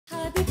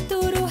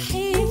حبيبته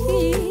روحي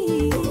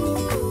فيه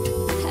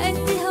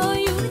قدها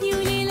عيوني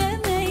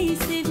وليلة ما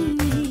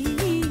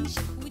يسيبنيش.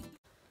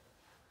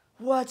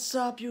 What's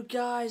up, you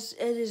guys?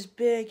 It is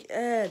Big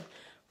Ed.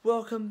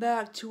 Welcome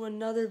back to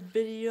another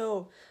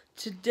video.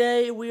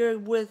 Today we are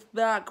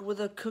back with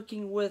a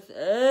Cooking with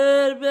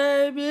Ed,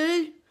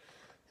 baby.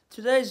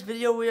 Today's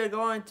video we are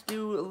going to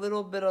do a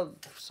little bit of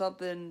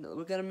something.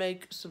 We're gonna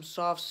make some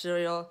soft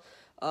cereal.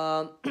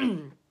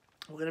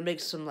 We're gonna make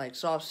some like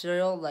soft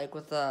cereal, like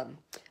with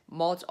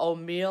malt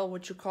oatmeal,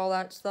 what you call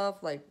that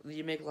stuff? Like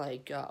you make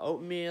like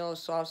oatmeal,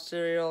 soft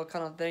cereal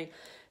kind of thing.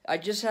 I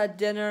just had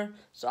dinner,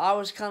 so I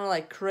was kind of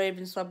like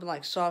craving something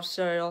like soft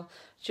cereal.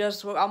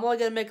 I'm only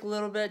gonna make a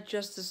little bit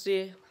just to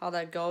see how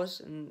that goes,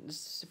 and this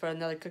is for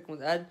another Cooking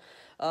with Ed.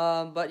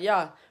 But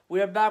yeah,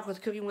 we are back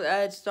with Cooking with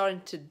Ed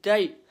starting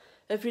today.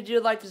 If you do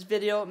like this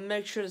video,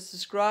 make sure to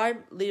subscribe,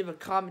 leave a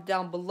comment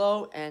down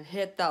below, and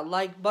hit that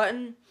like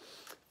button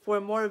for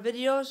more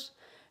videos.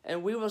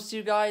 And we will see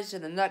you guys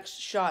in the next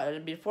shot.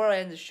 And before I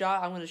end the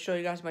shot, I'm going to show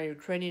you guys my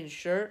Ukrainian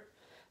shirt.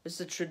 It's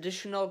a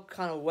traditional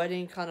kind of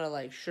wedding kind of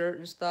like shirt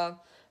and stuff.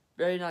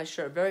 Very nice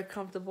shirt, very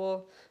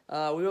comfortable.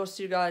 We will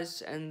see you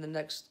guys in the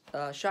next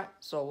shot.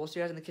 So we'll see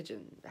you guys in the kitchen.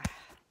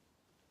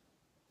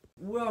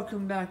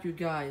 Welcome back, you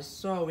guys.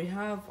 So we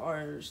have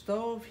our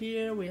stove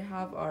here. We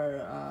have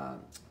our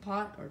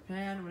pot or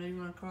pan, whatever you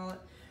want to call it.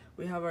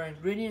 We have our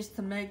ingredients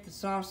to make the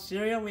soft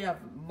cereal. We have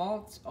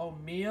malt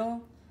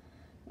oatmeal.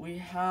 We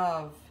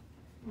have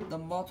the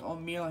malt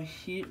oatmeal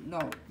here.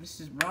 No, this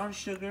is brown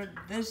sugar.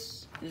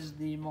 This is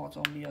the malt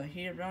oatmeal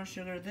here. Brown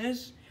sugar.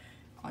 This,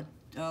 a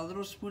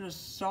little spoon of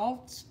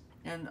salt,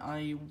 and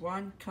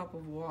 1 cup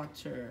of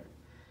water.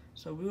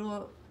 So we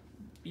will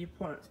be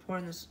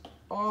pouring this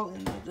all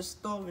in. The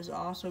stove is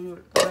also.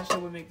 That's how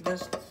we make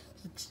this.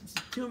 It's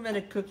a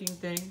 2-minute cooking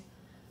thing.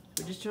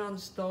 We just turn on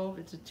the stove.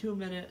 It's a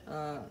 2-minute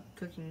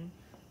cooking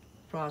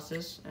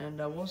process, and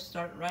we'll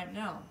start right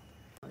now.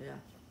 Oh, yeah.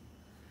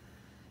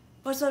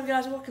 What's up,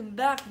 guys? Welcome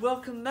back.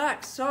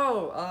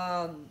 So,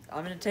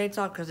 I'm in a tank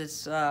top because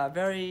it's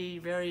very,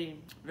 very,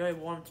 very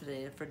warm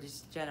today for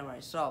this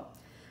January. So,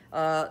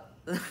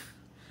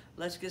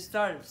 let's get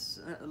started.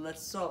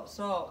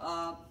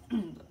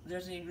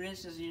 There's the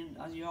ingredients as you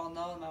all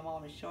know. My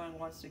mom is showing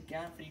once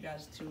again for you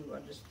guys to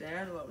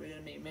understand what we're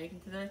gonna be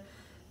making today.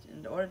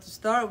 In order to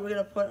start, we're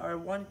gonna put our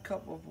 1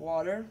 cup of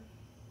water.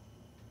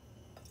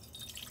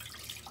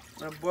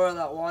 We're gonna boil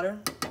that water.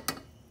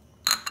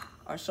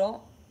 Our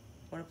salt.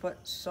 We're gonna put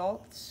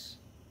salt,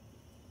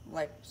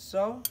 like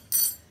so.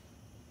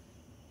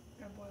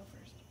 We're gonna boil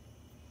first.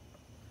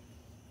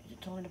 You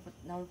told me to put.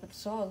 Now we put the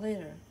salt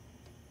later.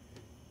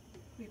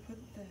 We put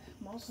the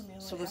malt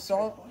oatmeal So in the after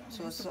salt. it boils.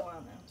 So the It's salt.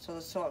 boil now. So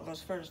the salt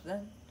goes first,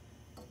 then.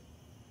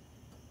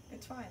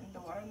 It's fine. The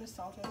water and the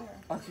salt are there.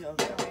 Okay. We're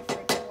gonna wait for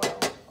it to boil.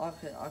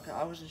 Okay.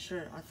 I wasn't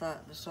sure. I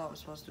thought the salt was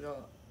supposed to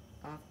go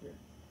after.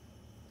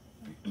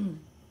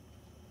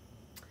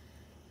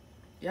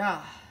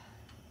 Yeah.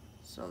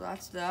 So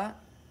that's that.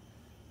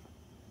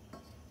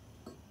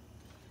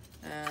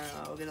 And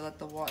we're gonna let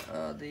the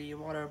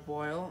water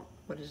boil.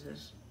 What is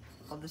this?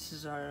 Oh, this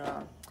is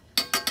our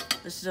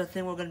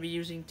thing we're gonna be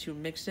using to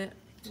mix it.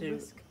 A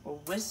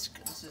whisk.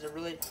 This is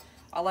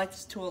I like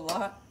this tool a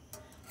lot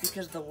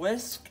because the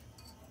whisk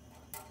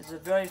is a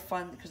very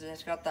fun because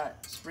it's got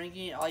that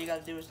springy. All you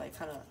gotta do is like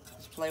kind of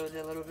just play with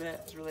it a little bit.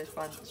 It's really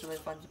fun. It's really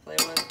fun to play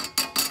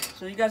with.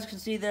 So you guys can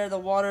see there the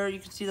water. You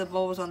can see the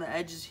bubbles on the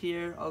edges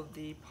here of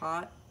the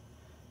pot.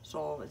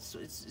 So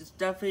it's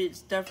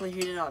definitely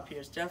heating up here.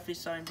 It's definitely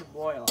starting to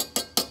boil.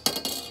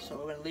 So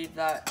we're gonna leave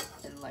that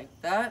in like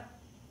that.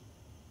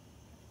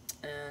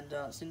 And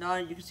so now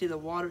you can see the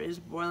water is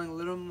boiling a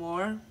little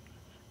more,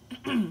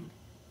 which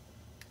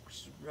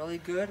is really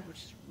good.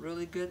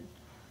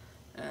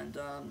 And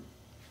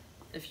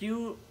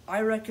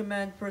I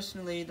recommend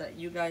personally that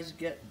you guys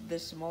get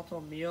this malt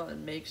oatmeal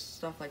and make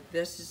stuff like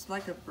this. It's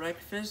like a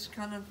breakfast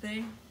kind of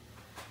thing.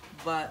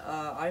 But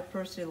I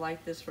personally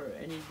like this for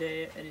any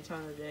day, any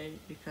time of the day,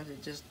 because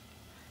it just...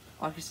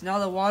 Okay, so now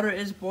the water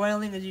is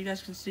boiling, as you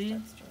guys can see.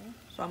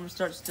 So I'm going to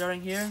start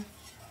stirring here.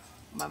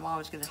 My mom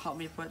is going to help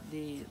me put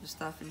the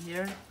stuff in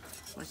here.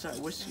 We're going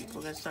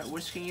to start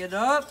whisking it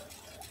up.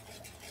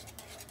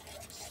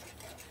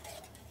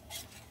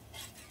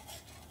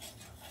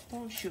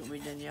 Don't shoot me,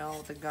 Danielle,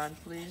 with a gun,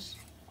 please.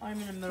 I'm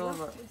in the middle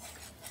of a...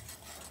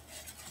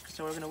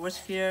 So we're going to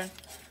whisk here.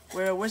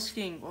 We're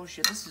whisking. Oh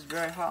shit, this is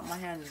very hot. My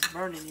hand is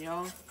burning,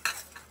 yo.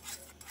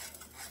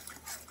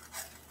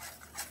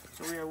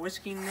 So we are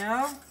whisking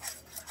now.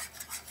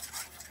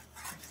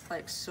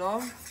 Like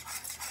so.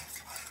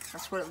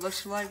 That's what it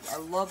looks like. I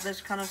love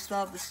this kind of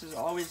stuff. This is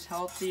always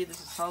healthy.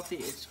 This is healthy.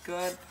 It's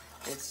good.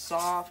 It's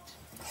soft.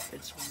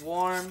 It's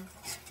warm.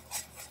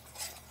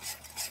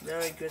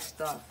 Very good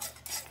stuff.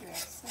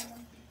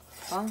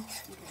 Huh?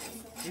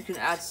 You can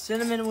add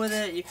cinnamon with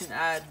it. You can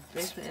add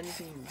basically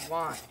anything you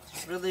want.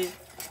 It's really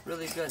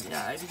good.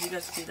 Yeah, as you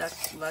guys see,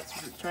 that's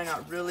turning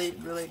out really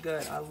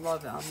good. I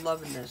love it. I'm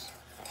loving this.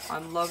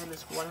 I'm loving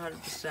this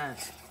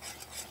 100%.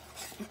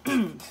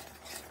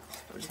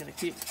 We're just gonna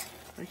keep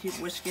I'm gonna keep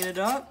whisking it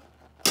up.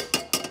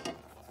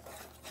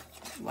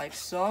 Like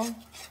so.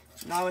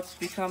 Now it's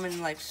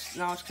becoming like,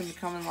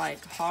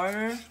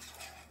 harder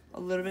a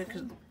little bit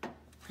because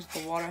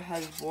the water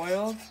has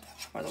boiled,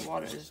 or the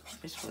water is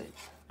basically.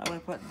 I'm gonna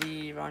put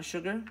the brown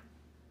sugar.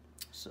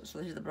 So this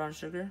is the brown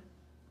sugar.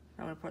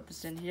 I'm gonna put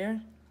this in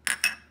here.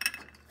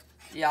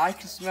 Yeah, I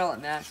can smell it,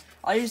 man.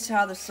 I used to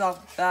have this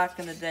stuff back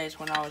in the days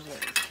when I was a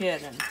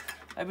kid, and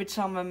every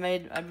time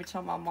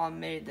my mom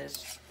made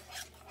this,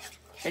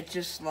 it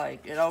just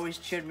like, it always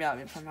cheered me up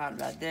if I'm having a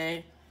bad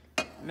day.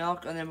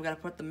 Milk, and then we gotta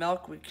put the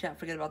milk. We can't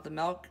forget about the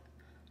milk,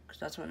 because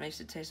that's what makes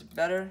it taste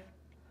better.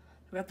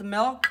 We got the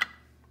milk.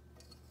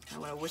 I'm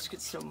gonna whisk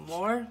it some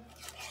more.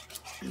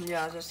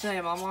 Yeah, as I was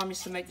saying, my mom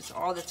used to make this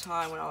all the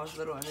time when I was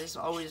little, and this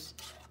always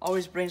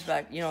brings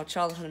back, you know,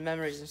 childhood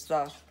memories and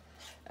stuff.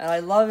 And I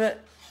love it,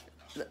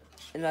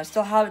 and I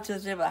still have it to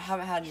this day, but I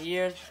haven't had it in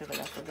years because like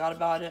I forgot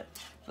about it.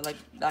 But like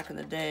back in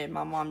the day,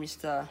 my mom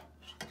used to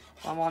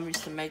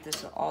make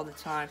this all the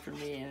time for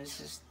me, and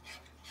it's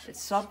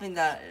something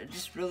that it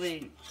just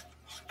really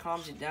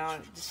calms you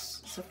down.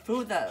 It's a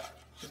food that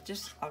is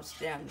just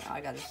outstanding,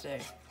 I gotta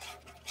say.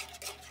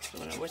 So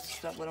I'm gonna whisk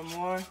this up a little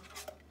more.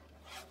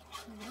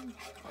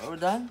 We're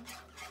done?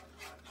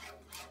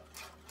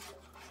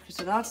 Okay,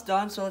 so that's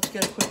done, so let's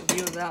get a quick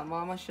view of that,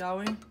 Mama, shall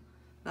we?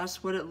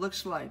 That's what it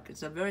looks like.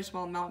 It's a very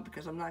small amount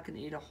because I'm not gonna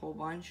eat a whole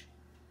bunch.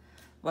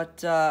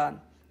 But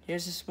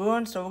here's the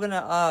spoon, so we're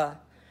gonna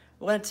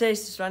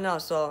taste this right now,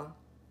 so.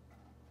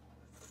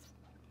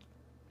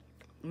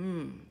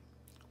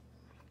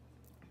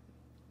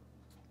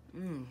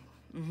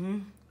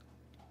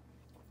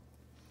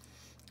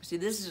 See,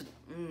 this is,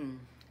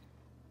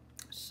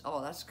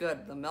 oh, that's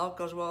good. The milk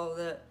goes well with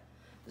it.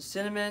 The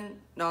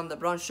cinnamon, no, the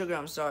brown sugar,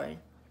 I'm sorry.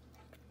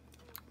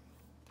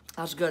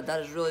 That's good,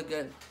 that is really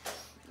good.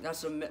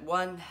 That's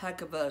one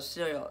heck of a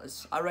cereal.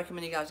 I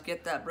recommend you guys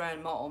get that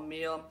brand, malt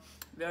meal.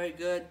 Very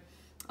good.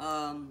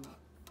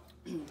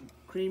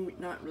 Creamy,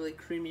 not really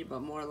creamy,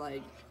 but more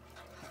like,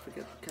 I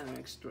forget kind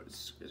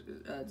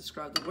of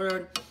describe the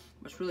word,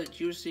 but it's really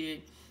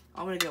juicy.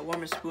 I'm gonna get one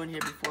more spoon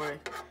here before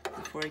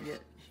I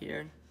get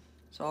here.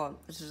 So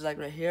this is like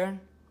right here.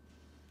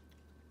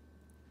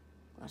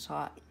 That's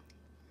hot.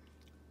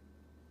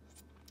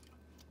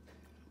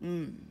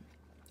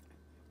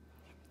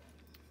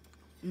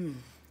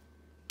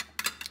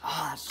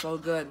 Ah, that's so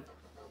good.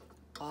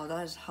 Oh,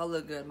 that is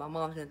hella good. My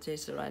mom's gonna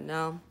taste it right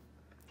now.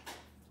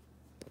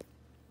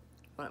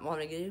 Want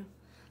me to get you?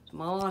 So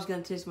my mom's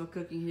gonna taste my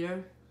cooking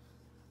here.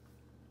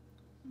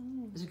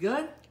 Is it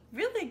good?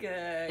 Really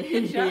good.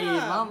 Good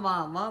job.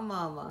 My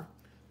mama.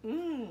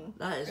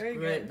 That is very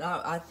great. good.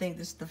 That, I think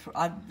this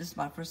is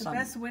my first time.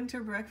 Best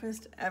winter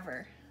breakfast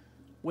ever.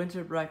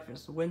 Winter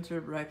breakfast.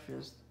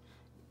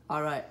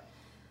 All right.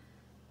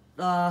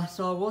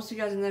 So we'll see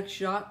you guys in the next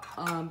shot.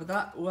 But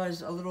that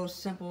was a little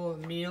simple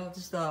meal,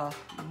 just a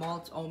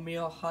malt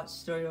oatmeal hot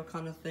cereal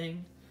kind of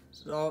thing.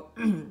 So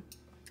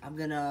I'm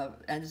gonna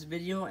end this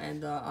video,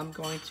 and I'm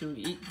going to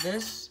eat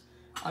this.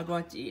 I'm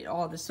going to eat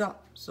all this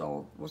up.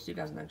 So we'll see you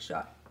guys in the next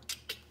shot.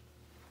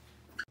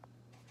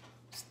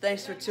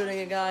 Thanks for tuning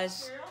in,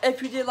 guys.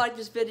 If you did like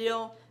this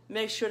video,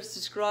 make sure to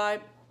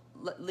subscribe,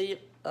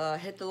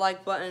 hit the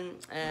like button,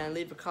 and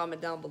leave a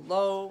comment down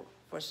below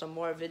for some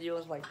more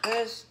videos like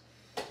this.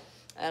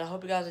 And I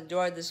hope you guys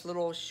enjoyed this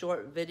little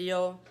short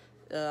video.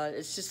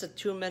 It's just a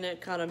 2-minute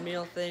kind of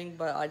meal thing,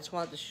 but I just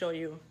wanted to show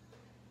you.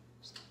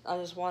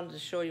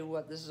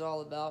 What this is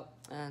all about,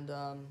 and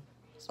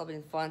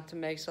something fun to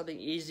make, something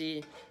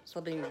easy,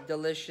 something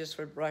delicious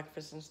for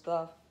breakfast and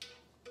stuff.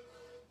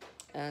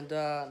 And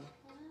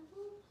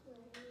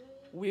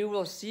we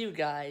will see you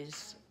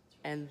guys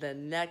in the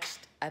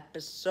next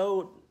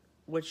episode,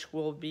 which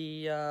will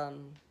be I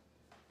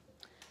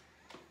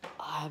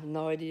have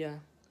no idea,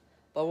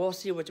 but we'll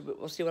see what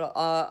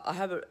I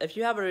have. If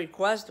you have a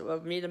request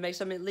of me to make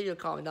something, leave a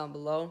comment down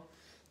below,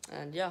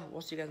 and yeah,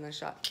 we'll see you guys next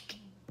shot.